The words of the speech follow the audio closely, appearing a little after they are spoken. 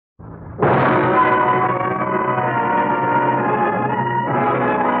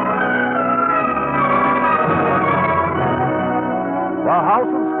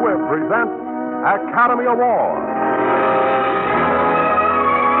present Academy Award.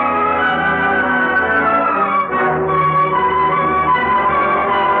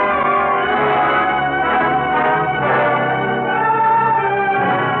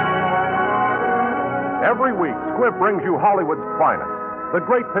 Every week, Squibb brings you Hollywood's finest. The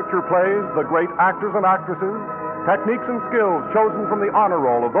great picture plays, the great actors and actresses, techniques and skills chosen from the honor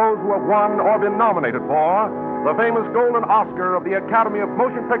roll of those who have won or been nominated for the famous Golden Oscar of the Academy of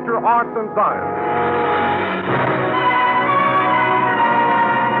Motion Picture Arts and Science.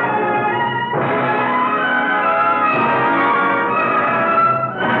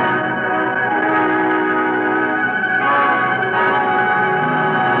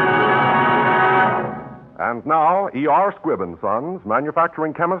 And now, E.R. Squibb & Sons,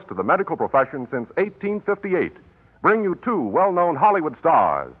 manufacturing chemist to the medical profession since 1858, bring you two well-known Hollywood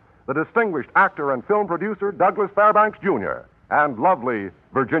stars, the distinguished actor and film producer Douglas Fairbanks, Jr., and lovely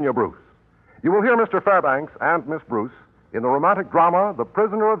Virginia Bruce. You will hear Mr. Fairbanks and Miss Bruce in the romantic drama The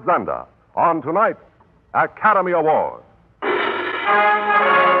Prisoner of Zenda on tonight's Academy Award.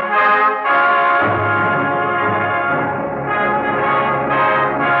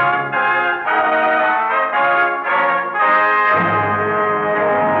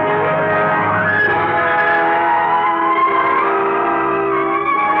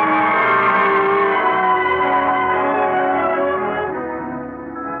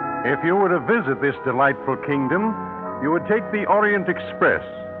 If you were to visit this delightful kingdom, you would take the Orient Express,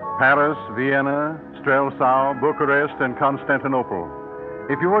 Paris, Vienna, Strelsau, Bucharest, and Constantinople.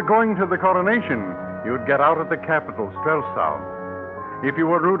 If you were going to the coronation, you would get out at the capital, Strelsau. If you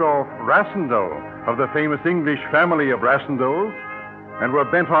were Rudolf Rassendyll of the famous English family of Rassendylls and were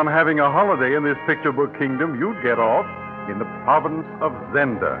bent on having a holiday in this picture book kingdom, you'd get off in the province of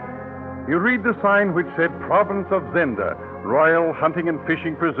Zenda. You'd read the sign which said, Province of Zenda, Royal Hunting and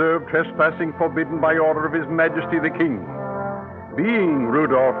Fishing Preserve, trespassing forbidden by order of His Majesty the King. Being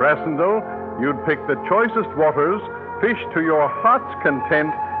Rudolf Rassendyll, you'd pick the choicest waters, fish to your heart's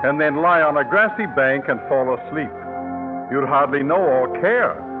content, and then lie on a grassy bank and fall asleep. You'd hardly know or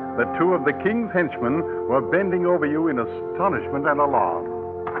care that two of the king's henchmen were bending over you in astonishment and alarm.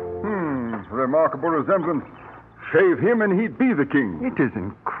 Remarkable resemblance. Shave him and he'd be the king. It is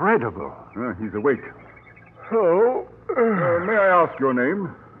incredible. He's awake. So, may I ask your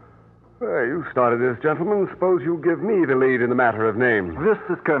name? You started this, gentlemen. Suppose you give me the lead in the matter of names. This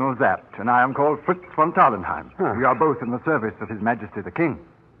is Colonel Zapt, and I am called Fritz von Thalenheim. We are both in the service of His Majesty the King.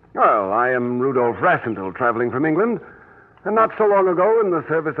 Well, I am Rudolf Rassendyll, traveling from England, and not so long ago in the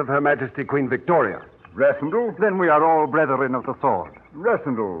service of Her Majesty Queen Victoria. Rassendyll? Then we are all brethren of the sword.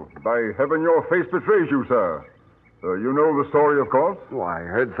 Rassendyll, by heaven your face betrays you, sir. You know the story, of course? Oh, I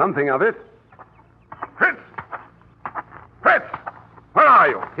heard something of it. Fritz! Fritz! Where are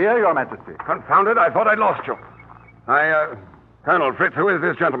you? Here, Your Majesty. Confound it, I thought I'd lost you. Colonel Fritz, who is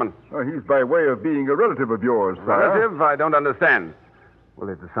this gentleman? He's by way of being a relative of yours, sire. Relative? I don't understand. Well,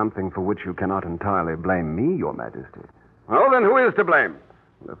 it is something for which you cannot entirely blame me, Your Majesty. Well, then who is to blame?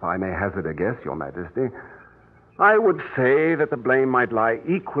 If I may hazard a guess, Your Majesty, I would say that the blame might lie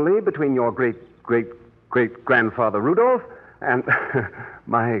equally between your great-grandfather Rudolph and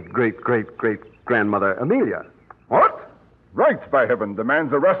my great-grandmother Amelia. What? Right, by heaven. The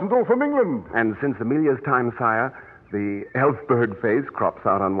man's a Rassendyll from England. And since Amelia's time, sire, the elf-bird face crops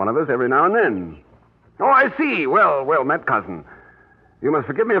out on one of us every now and then. Oh, I see. Well met, cousin. You must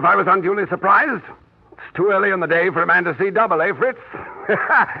forgive me if I was unduly surprised. It's too early in the day for a man to see double, eh, Fritz?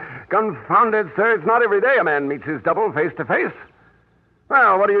 Confound it, sir. It's not every day a man meets his double face to face.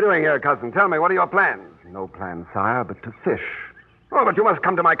 Well, what are you doing here, cousin? Tell me, what are your plans? No plans, sire, but to fish. Oh, but you must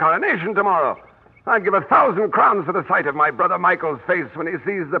come to my coronation tomorrow. I'd give 1,000 crowns for the sight of my brother Michael's face when he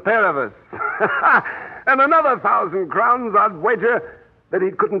sees the pair of us. And another 1,000 crowns, I'd wager that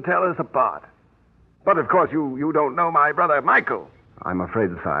he couldn't tell us apart. But, of course, you don't know my brother Michael. I'm afraid,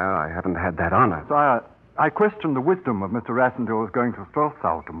 sire, I haven't had that honor. Sire, I question the wisdom of Mr. Rassendyll's going to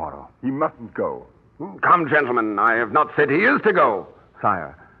Strelsau tomorrow. He mustn't go. Come, gentlemen, I have not said he is to go.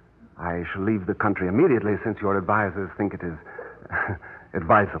 Sire, I shall leave the country immediately since your advisors think it is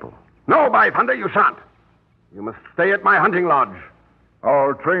advisable. No, by thunder, you shan't. You must stay at my hunting lodge.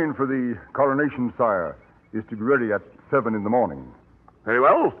 Our train for the coronation, sire, is to be ready at 7 in the morning. Very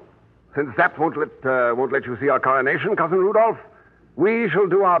well. Since Zapt won't let you see our coronation, Cousin Rudolph, we shall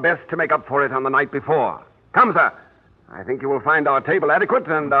do our best to make up for it on the night before. Come, sir. I think you will find our table adequate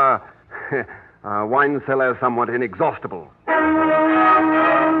and our wine cellar somewhat inexhaustible.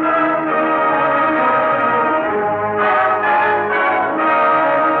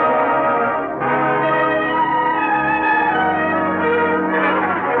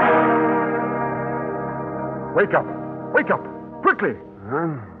 Wake up! Wake up! Quickly!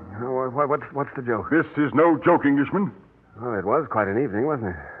 Huh? What's the joke? This is no joke, Englishman. Well, it was quite an evening,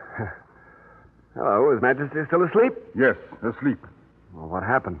 wasn't it? Hello, His Majesty still asleep? Yes, asleep. Well, what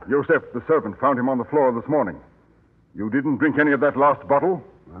happened? Joseph, the servant, found him on the floor this morning. You didn't drink any of that last bottle?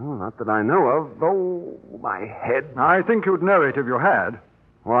 Well, not that I know of, though my head... I think you'd know it if you had.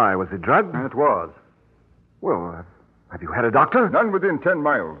 Why, was it drugged? It was. Well, have you had a doctor? None within 10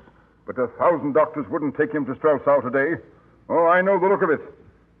 miles. But 1,000 doctors wouldn't take him to Strelsau today. Oh, I know the look of it.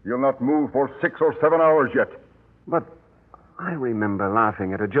 He'll not move for 6 or 7 hours yet. But I remember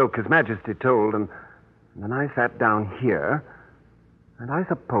laughing at a joke His Majesty told, and then I sat down here, and I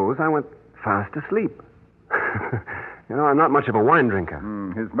suppose I went fast asleep. You know, I'm not much of a wine drinker.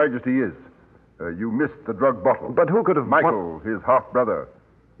 His Majesty is. You missed the drug bottle. But who could have... Michael, his half-brother.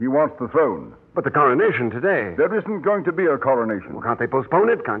 He wants the throne. But the coronation today. There isn't going to be a coronation. Well, can't they postpone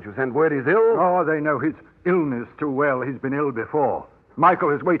it? Can't you send word he's ill? Oh, they know his illness too well. He's been ill before. Michael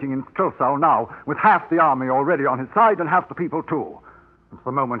is waiting in Strelsau now, with half the army already on his side and half the people, too. It's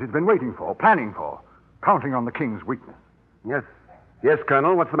the moment he's been waiting for, planning for, counting on the king's weakness. Yes. Yes,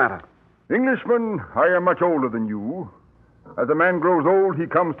 Colonel, what's the matter? Englishman, I am much older than you. As a man grows old, he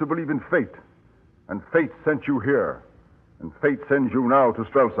comes to believe in fate. And fate sent you here. And fate sends you now to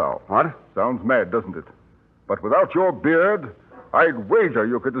Strelsau. What? Sounds mad, doesn't it? But without your beard, I'd wager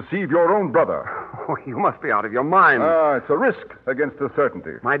you could deceive your own brother. Oh, you must be out of your mind. It's a risk against a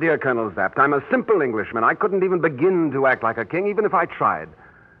certainty. My dear Colonel Zapt, I'm a simple Englishman. I couldn't even begin to act like a king, even if I tried.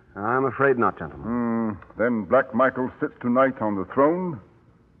 I'm afraid not, gentlemen. Then Black Michael sits tonight on the throne,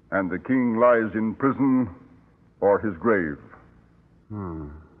 and the king lies in prison or his grave.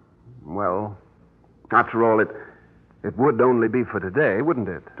 Well, after all, it would only be for today, wouldn't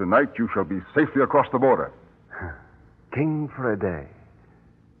it? Tonight you shall be safely across the border. King for a day.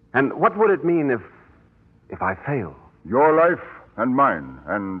 And what would it mean if I fail? Your life and mine,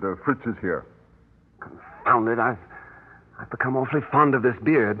 and Fritz is here. Confound it, I've become awfully fond of this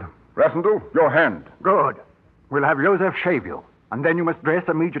beard. Rassendel, your hand. Good. We'll have Joseph shave you, and then you must dress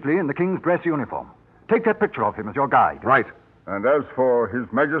immediately in the king's dress uniform. Take that picture of him as your guide. Right. And as for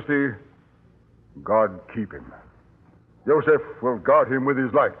His Majesty, God keep him. Joseph will guard him with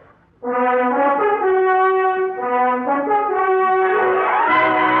his life.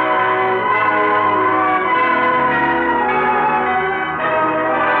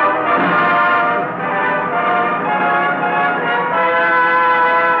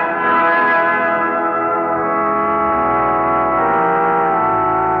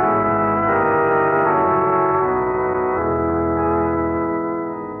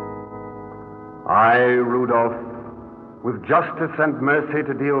 I, Rudolph, with justice and mercy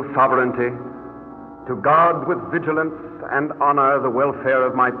to deal sovereignty, to guard with vigilance and honor the welfare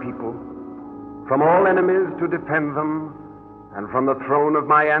of my people, from all enemies to defend them, and from the throne of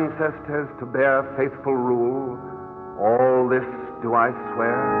my ancestors to bear faithful rule, all this do I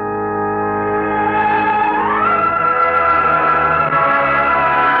swear.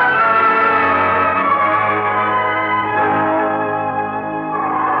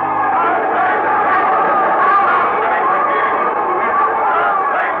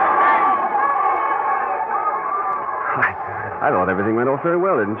 I thought everything went off very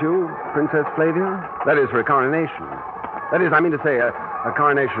well, didn't you, Princess Flavia? That is, for a coronation. That is, I mean to say, a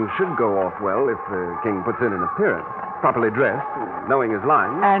coronation should go off well if the king puts in an appearance, properly dressed, knowing his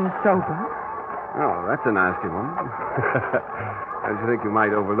lines. And sober. Oh, that's a nasty one. Don't you think you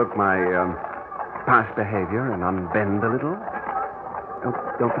might overlook my past behavior and unbend a little?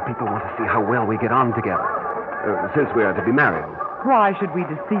 Don't the people want to see how well we get on together, since we are to be married? Why should we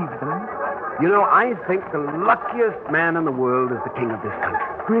deceive them? You know, I think the luckiest man in the world is the king of this country.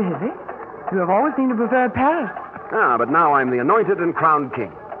 Really? You have always seemed to prefer Paris. Ah, but now I'm the anointed and crowned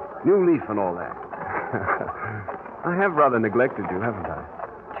king. New leaf and all that. I have rather neglected you, haven't I?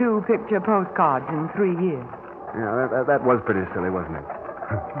 2 picture postcards in 3 years. Yeah, that was pretty silly, wasn't it?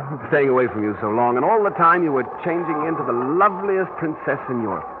 Staying away from you so long, and all the time you were changing into the loveliest princess in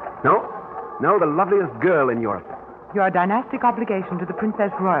Europe. No, the loveliest girl in Europe. Your dynastic obligation to the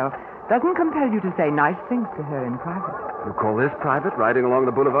Princess Royal doesn't compel you to say nice things to her in private. You call this private, riding along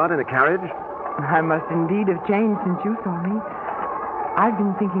the boulevard in a carriage? I must indeed have changed since you saw me. I've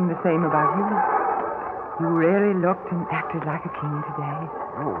been thinking the same about you. You really looked and acted like a king today.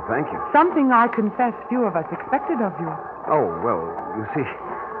 Oh, thank you. Something I confess few of us expected of you. Oh, well, you see,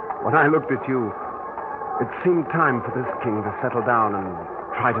 when I looked at you, it seemed time for this king to settle down and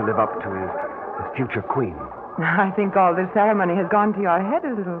try to live up to his future queen. I think all this ceremony has gone to your head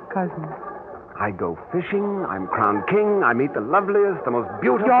a little, cousin. I go fishing, I'm crowned king, I meet the loveliest, the most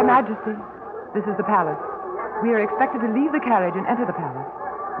beautiful... Your Majesty, this is the palace. We are expected to leave the carriage and enter the palace.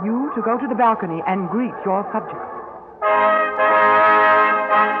 You to go to the balcony and greet your subjects.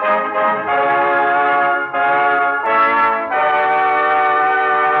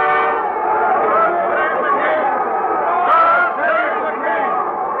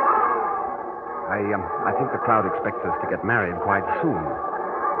 I think the crowd expects us to get married quite soon.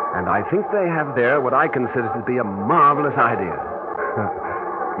 And I think they have there what I consider to be a marvelous idea.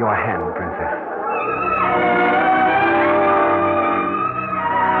 Your hand, Princess.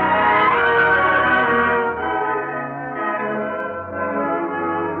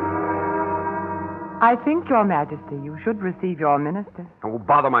 I think, Your Majesty, you should receive your ministers. Oh,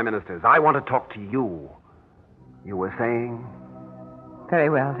 bother my ministers. I want to talk to you. You were saying? Very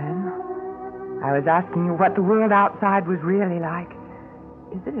well, then. I was asking you what the world outside was really like.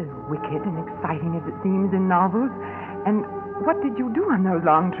 Is it as wicked and exciting as it seems in novels? And what did you do on those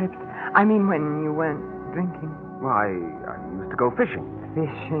long trips? I mean, when you weren't drinking. Well, I used to go fishing.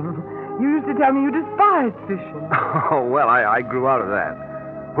 Fishing? You used to tell me you despised fishing. Oh, well, I grew out of that.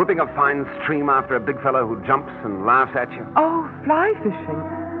 Whooping a fine stream after a big fellow who jumps and laughs at you. Oh, fly fishing.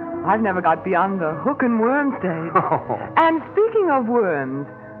 I've never got beyond the hook and worm stage. Oh. And speaking of worms,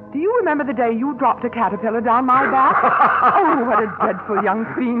 do you remember the day you dropped a caterpillar down my back? Oh, what a dreadful young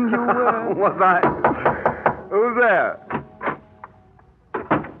fiend you were. Was I? Who's there?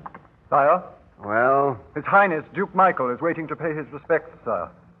 Sire? Well? His Highness, Duke Michael, is waiting to pay his respects, sire.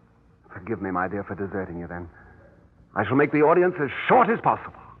 Forgive me, my dear, for deserting you, then. I shall make the audience as short as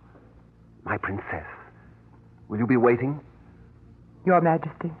possible. My princess, will you be waiting? Your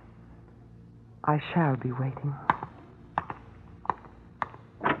Majesty, I shall be waiting.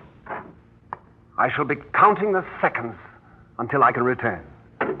 I shall be counting the seconds until I can return.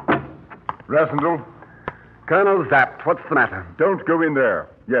 Rassendal, Colonel Zapt, what's the matter? don't go in there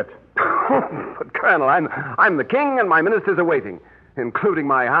yet. But, Colonel, I'm the king and my ministers are waiting, including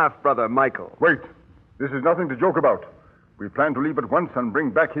my half-brother, Michael. Wait. This is nothing to joke about. We plan to leave at once and bring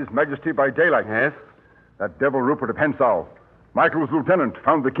back His Majesty by daylight. Yes? That devil Rupert of Hensau, Michael's lieutenant,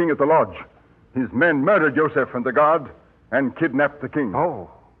 found the king at the lodge. His men murdered Joseph and the guard and kidnapped the king. Oh.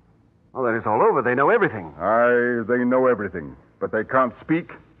 Well, then it's all over. They know everything. Aye, they know everything, but they can't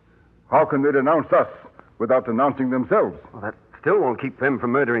speak. How can they denounce us without denouncing themselves? Well, that still won't keep them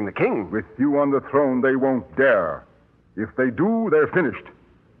from murdering the king. With you on the throne, they won't dare. If they do, they're finished.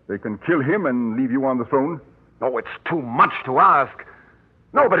 They can kill him and leave you on the throne. Oh, it's too much to ask.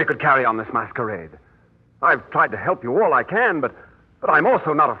 Nobody could carry on this masquerade. I've tried to help you all I can, but I'm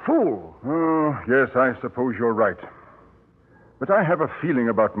also not a fool. Oh, yes, I suppose you're right. But I have a feeling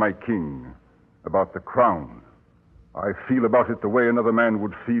about my king, about the crown. I feel about it the way another man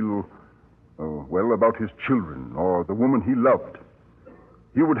would feel, well, about his children or the woman he loved.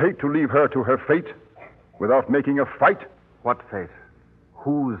 He would hate to leave her to her fate without making a fight. What fate?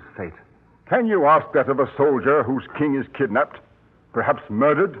 Whose fate? Can you ask that of a soldier whose king is kidnapped, perhaps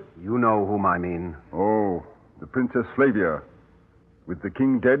murdered? You know whom I mean. Oh, the Princess Flavia. With the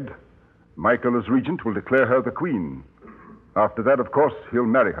king dead, Michael as regent will declare her the queen. After that, of course, he'll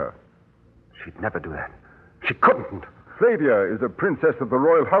marry her. She'd never do that. She couldn't. Flavia is a princess of the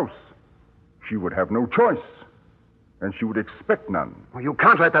royal house. She would have no choice, and she would expect none. Well, you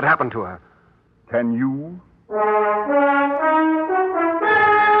can't let that happen to her. Can you?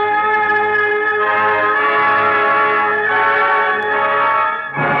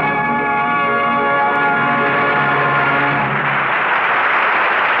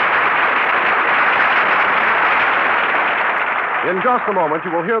 In just a moment,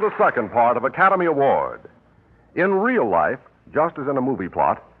 you will hear the second part of Academy Award. In real life, just as in a movie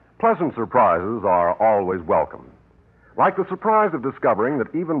plot, pleasant surprises are always welcome. Like the surprise of discovering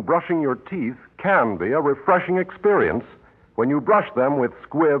that even brushing your teeth can be a refreshing experience when you brush them with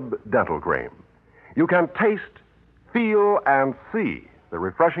Squibb dental cream. You can taste, feel, and see the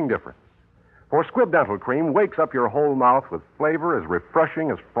refreshing difference. For Squibb dental cream wakes up your whole mouth with flavor as refreshing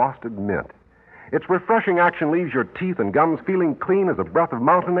as frosted mint. Its refreshing action leaves your teeth and gums feeling clean as a breath of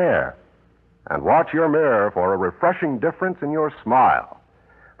mountain air. And watch your mirror for a refreshing difference in your smile.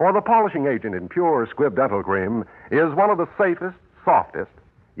 For the polishing agent in pure Squibb dental cream is one of the safest, softest,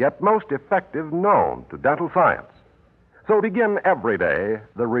 yet most effective known to dental science. So begin every day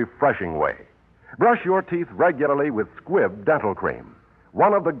the refreshing way. Brush your teeth regularly with Squibb dental cream,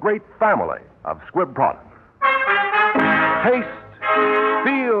 one of the great family of Squibb products. Taste,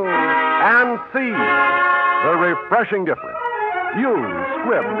 feel, and see the refreshing difference. Use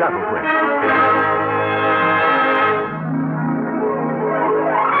Squibb dental cream.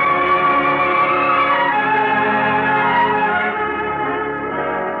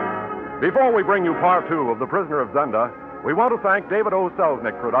 Before we bring you part 2 of The Prisoner of Zenda, we want to thank David O.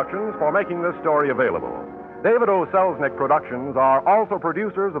 Selznick Productions for making this story available. David O. Selznick Productions are also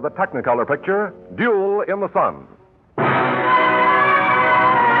producers of the Technicolor picture, Duel in the Sun.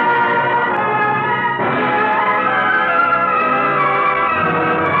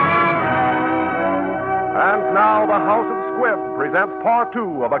 And now the House of Squibb presents part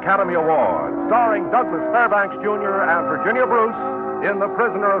 2 of Academy Award, starring Douglas Fairbanks Jr. and Virginia Bruce in The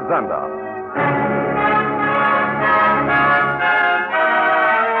Prisoner of Zenda.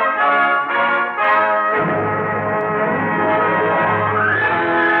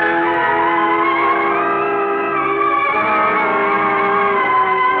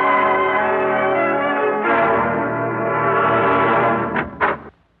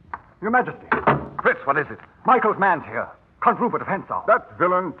 Your Majesty, Fritz, what is it? Michael's man's here. Count Rupert of Hensau. That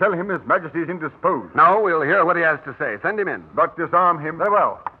villain, tell him His Majesty is indisposed. No, we'll hear what he has to say. Send him in. But disarm him. Very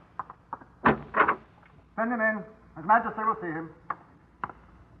well. Send him in. His Majesty will see him.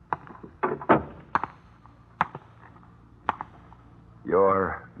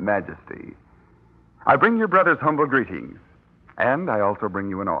 Your Majesty, I bring your brother's humble greetings. And I also bring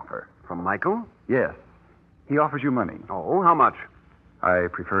you an offer. From Michael? Yes. He offers you money. Oh, how much? I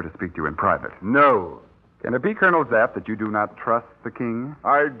prefer to speak to you in private. No. Can it be, Colonel Zapp, that you do not trust the king?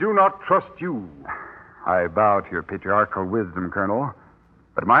 I do not trust you. I bow to your patriarchal wisdom, Colonel.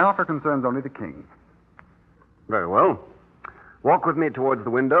 But my offer concerns only the king. Very well. Walk with me towards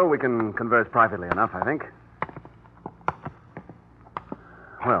the window. We can converse privately enough, I think.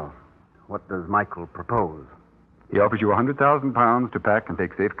 Well, what does Michael propose? He offers you 100,000 pounds to pack and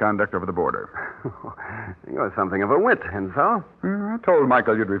take safe conduct over the border. You're something of a wit, Hensau. I told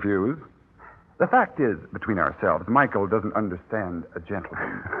Michael you'd refuse. The fact is, between ourselves, Michael doesn't understand a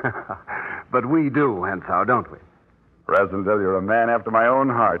gentleman. But we do, Hensau, don't we? Rasendel, you're a man after my own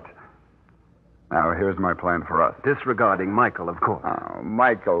heart. Now, here's my plan for us. Disregarding Michael, of course. Oh,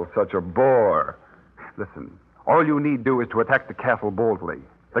 Michael's such a bore. Listen, all you need do is to attack the castle boldly.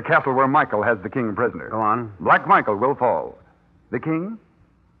 The castle where Michael has the king prisoner. Go on. Black Michael will fall. The king?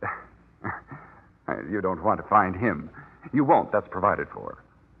 You don't want to find him. You won't. That's provided for.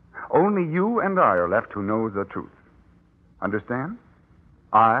 Only you and I are left who knows the truth. Understand?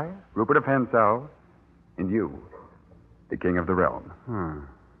 I, Rupert of Hensau, and you, the king of the realm.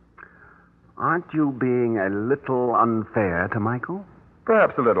 Aren't you being a little unfair to Michael?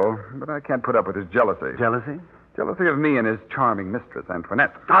 Perhaps a little, but I can't put up with his jealousy. Jealousy? Jealousy of me and his charming mistress,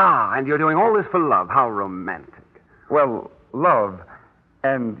 Antoinette. Ah, and you're doing all this for love. How romantic. Well, love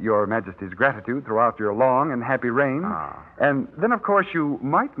and your Majesty's gratitude throughout your long and happy reign. And then, of course, you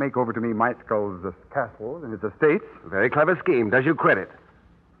might make over to me Michael's castle and his estates. Very clever scheme. Does you credit?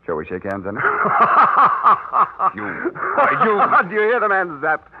 Shall we shake hands on it? You. Do you hear the man,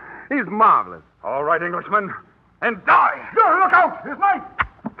 Zapp? He's marvelous. All right, Englishman. And die! Look out! His knife!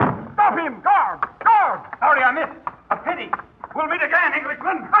 Stop him! Guard! Guard! Sorry I missed. A pity. We'll meet again,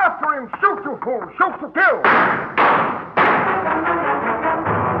 Englishman. After him! Shoot, you fool! Shoot to kill!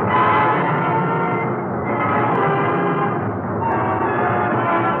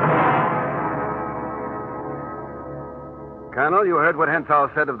 Colonel, you heard what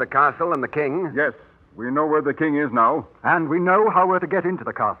Hensau said of the castle and the king. Yes, we know where the king is now. And we know how we're to get into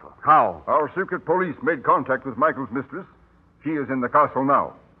the castle. How? Our secret police made contact with Michael's mistress. She is in the castle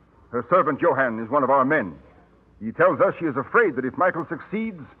now. Her servant Johann is one of our men. He tells us she is afraid that if Michael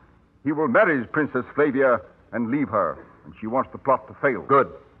succeeds, he will marry his Princess Flavia and leave her. And she wants the plot to fail.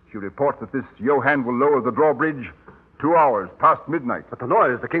 Good. She reports that this Johann will lower the drawbridge 2 hours past midnight. But the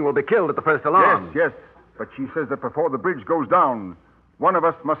lawyers, the king will be killed at the first alarm. Yes. But she says that before the bridge goes down, one of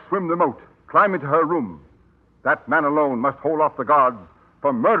us must swim the moat, climb into her room. That man alone must hold off the guards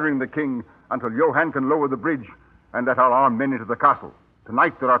from murdering the king until Johann can lower the bridge and let our armed men into the castle.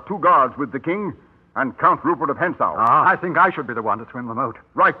 Tonight there are 2 guards with the king and Count Rupert of Hensau. I think I should be the one to swim the moat.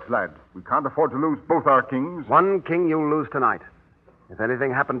 Right, lad. We can't afford to lose both our kings. One king you'll lose tonight. If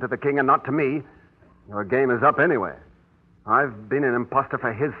anything happened to the king and not to me, your game is up anyway. I've been an imposter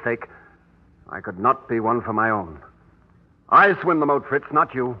for his sake. I could not be one for my own. I swim the moat, Fritz,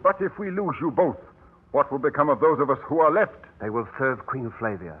 not you. But if we lose you both, what will become of those of us who are left? They will serve Queen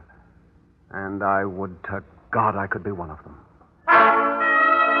Flavia. And I would to God I could be one of them.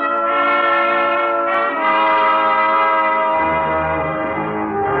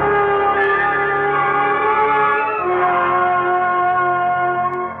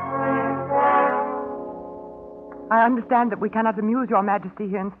 I understand that we cannot amuse your Majesty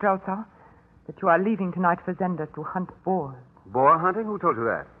here in Strelsau, that you are leaving tonight for Zenda to hunt boars. Boar hunting? Who told you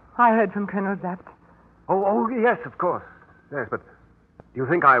that? I heard from Colonel Zapp. Oh, yes, of course. Yes, but Do you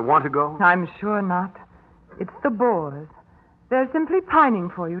think I want to go? I'm sure not. It's the Boers. They're simply pining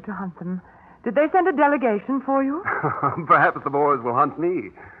for you to hunt them. Did they send a delegation for you? Perhaps the Boers will hunt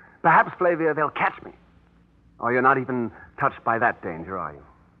me. Perhaps, Flavia, they'll catch me. Oh, you're not even touched by that danger, are you?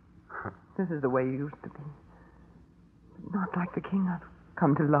 This is the way you used to be. Not like the king I've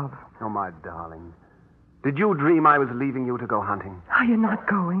come to love. Oh, my darling. Did you dream I was leaving you to go hunting? Are you not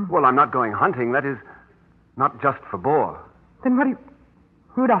going? Well, I'm not going hunting. That is, not just for Boer. Then what do you...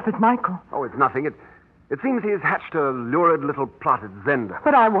 Rudolph, it's Michael. Oh, it's nothing. It seems he's hatched a lurid little plot at Zenda.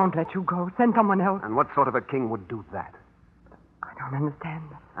 But I won't let you go. Send someone else. And what sort of a king would do that? I don't understand.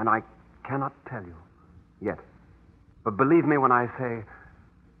 And I cannot tell you yet. But believe me when I say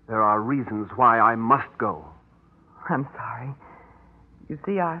there are reasons why I must go. I'm sorry. You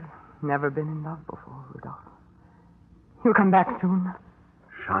see, I've never been in love before, Rudolph. You'll come back soon.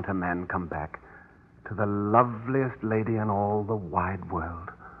 Shan't a man come back to the loveliest lady in all the wide world?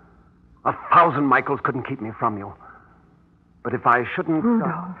 1,000 Michaels couldn't keep me from you. But if I shouldn't...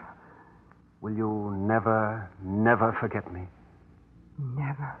 Rudolph. Will you never, never forget me?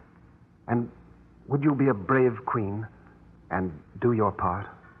 Never. And would you be a brave queen and do your part?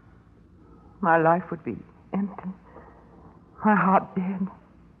 My life would be empty. My heart dead.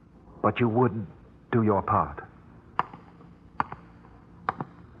 But you would do your part.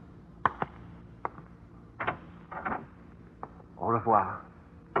 Au revoir.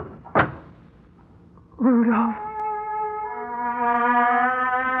 Rudolph.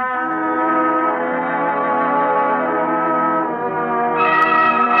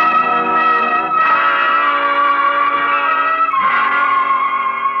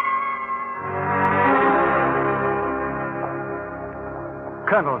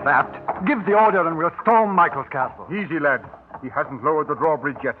 Colonel Zapt, give the order and we'll storm Michael's castle. Easy, lad. He hasn't lowered the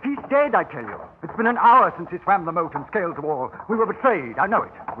drawbridge yet. He's dead, I tell you. It's been an hour since he swam the moat and scaled the wall. We were betrayed. I know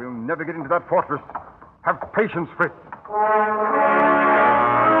it. We'll never get into that fortress. Have patience, Fritz.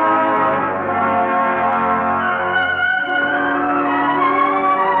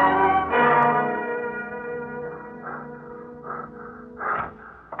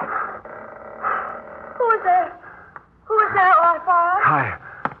 Who is there? Who is there, Arthur? Hi.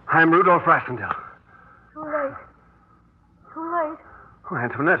 I'm Rudolph Rassendell. Too late. Too late. Oh,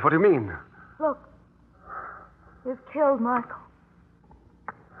 Antoinette, what do you mean? Look. You've killed Michael.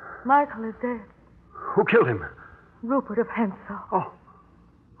 Michael is dead. Who killed him? Rupert of Henshaw. Oh.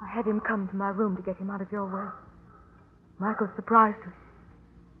 I had him come to my room to get him out of your way. Michael surprised us.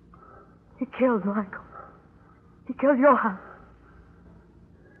 He killed Michael. He killed Johann.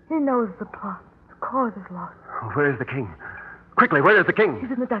 He knows the plot. The cause is lost. Oh, where is the king? Quickly, where is the king?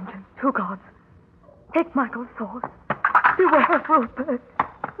 He's in the dungeon. 2 guards. Take Michael's sword. Beware of Rupert.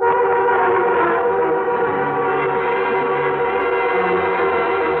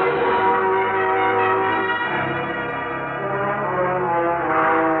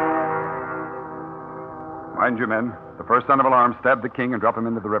 Mind you, men. The first son of alarm, stab the king and drop him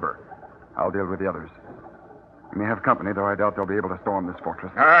into the river. I'll deal with the others. We may have company, though I doubt they'll be able to storm this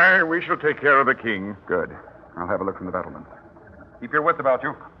fortress. Aye, we shall take care of the king. Good. I'll have a look from the battlements. Keep your wits about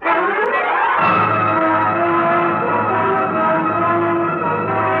you.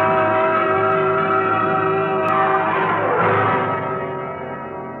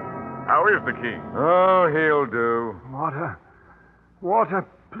 How is the king? Oh, he'll do. Water. Water,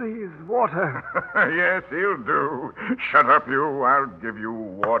 please, water. Yes, he'll do. Shut up, you. I'll give you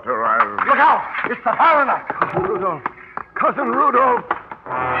water. Look out! It's the foreigner! Cousin Rudolph. Cousin Rudolph.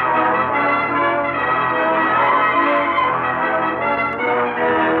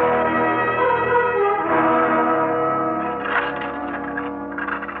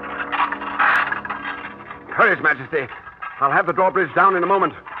 Courage, Majesty. I'll have the drawbridge down in a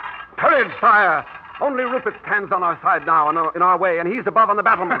moment. Courage, sire. Only Rupert stands on our side now, in our way, and he's above on the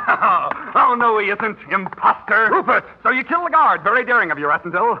battlement. Oh, no, he isn't, imposter. Rupert! So you killed the guard. Very daring of you,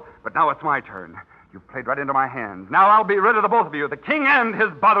 Rassendell. But now it's my turn. You've played right into my hands. Now I'll be rid of the both of you, the king and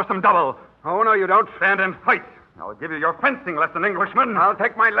his bothersome double. Oh, no, you don't. Stand and fight. I'll give you your fencing lesson, Englishman. I'll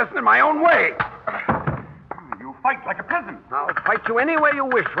take my lesson in my own way. You fight like a peasant. I'll fight you any way you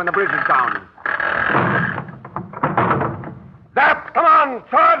wish when the bridge is down. Zap, come on,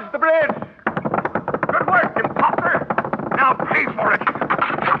 charge the bridge. Good work, imposter. Now pay for it.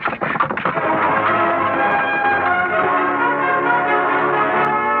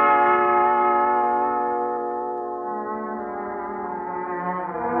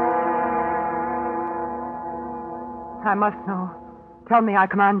 I must know. Tell me I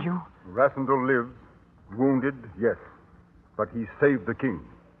command you. Rassendell lives. Wounded, yes. But he saved the king.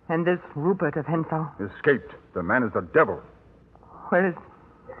 And this Rupert of Henshaw. Escaped. The man is a devil. Where is...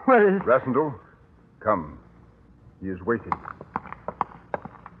 Rassendyll, come. He is waiting.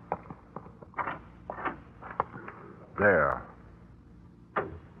 There.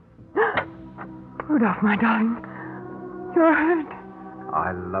 Rudolph, my darling. You're hurt.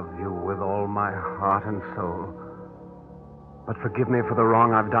 I love you with all my heart and soul. But forgive me for the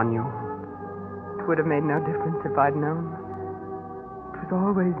wrong I've done you. It would have made no difference if I'd known. It was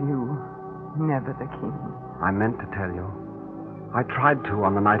always you, never the king. I meant to tell you. I tried to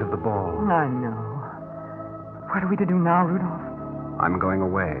on the night of the ball. I know. What are we to do now, Rudolph? I'm going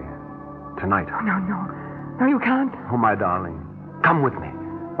away. Tonight. Oh, no. No, you can't. Oh, my darling. Come with me.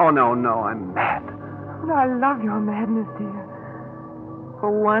 Oh, no, I'm mad. But I love your madness, dear. For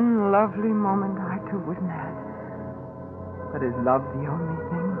one lovely moment, I too was mad. But is love the only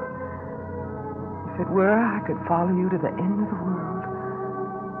thing? If it were, I could follow you to the end of the world.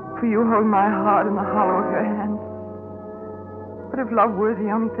 For you hold my heart in the hollow of your hand. But if love were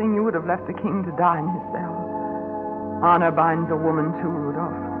the only thing, you would have left the king to die in his cell. Honor binds a woman too,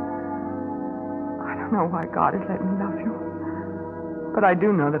 Rudolph. I don't know why God has let me love you. But I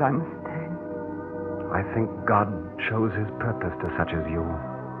do know that I must stay. I think God chose his purpose to such as you.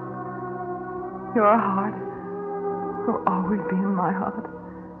 Your heart will always be in my heart.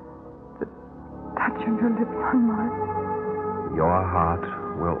 The touch of your lips on mine. Your heart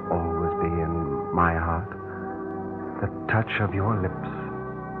will always be in my heart. The touch of your lips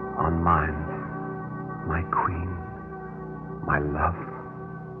on mine. My queen. My love.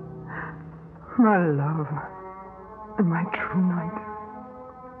 My love. And my true knight.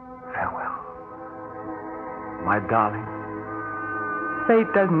 Farewell. My darling.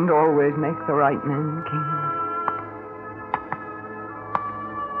 Fate doesn't always make the right men kings.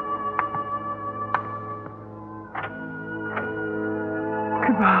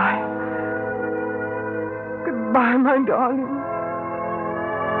 Goodbye. Goodbye, my darling.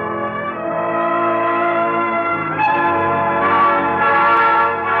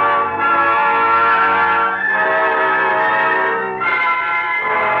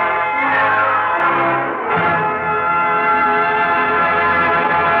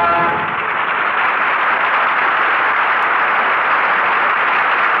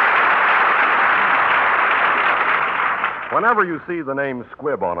 Whenever you see the name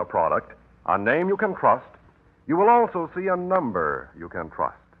Squibb on a product, a name you can trust, you will also see a number you can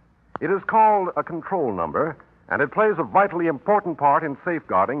trust. It is called a control number, and it plays a vitally important part in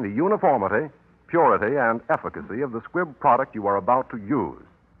safeguarding the uniformity, purity, and efficacy of the Squibb product you are about to use.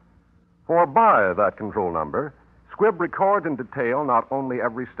 For by that control number, Squibb records in detail not only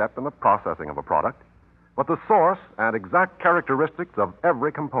every step in the processing of a product, but the source and exact characteristics of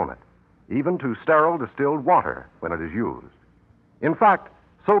every component, even to sterile distilled water when it is used. In fact,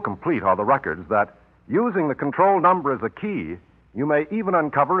 so complete are the records that, using the control number as a key, you may even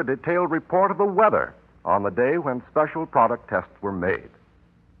uncover a detailed report of the weather on the day when special product tests were made.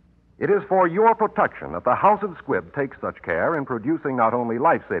 It is for your protection that the House of Squibb takes such care in producing not only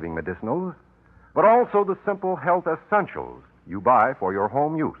life-saving medicinals, but also the simple health essentials you buy for your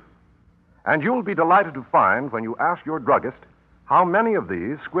home use. And you'll be delighted to find, when you ask your druggist, how many of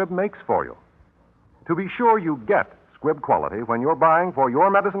these Squibb makes for you. To be sure you get Squibb quality when you're buying for your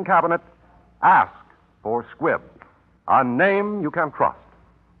medicine cabinet, ask for Squibb, a name you can trust.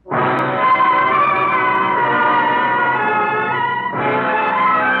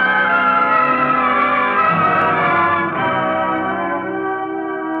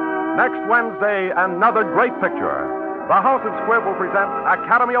 Next Wednesday, another great picture. The House of Squibb will present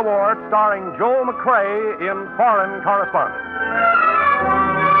Academy Award starring Joel McCrea in Foreign Correspondent.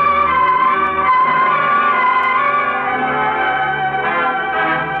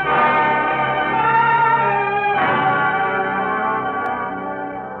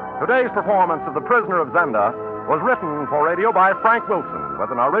 Today's performance of The Prisoner of Zenda was written for radio by Frank Wilson,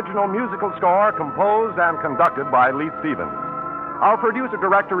 with an original musical score composed and conducted by Lee Stevens. Our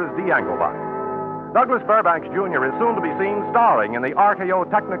producer-director is Dee Engelbach. Douglas Fairbanks, Jr. is soon to be seen starring in the RKO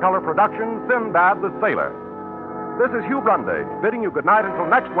Technicolor production Sinbad the Sailor. This is Hugh Brundage, bidding you good night until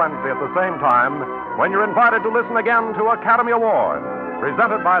next Wednesday at the same time, when you're invited to listen again to Academy Award,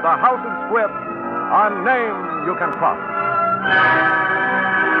 presented by the House of Squibb, a name you can trust.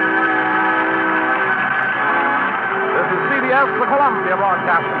 This is CBS, the Columbia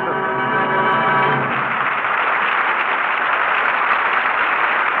Broadcasting System.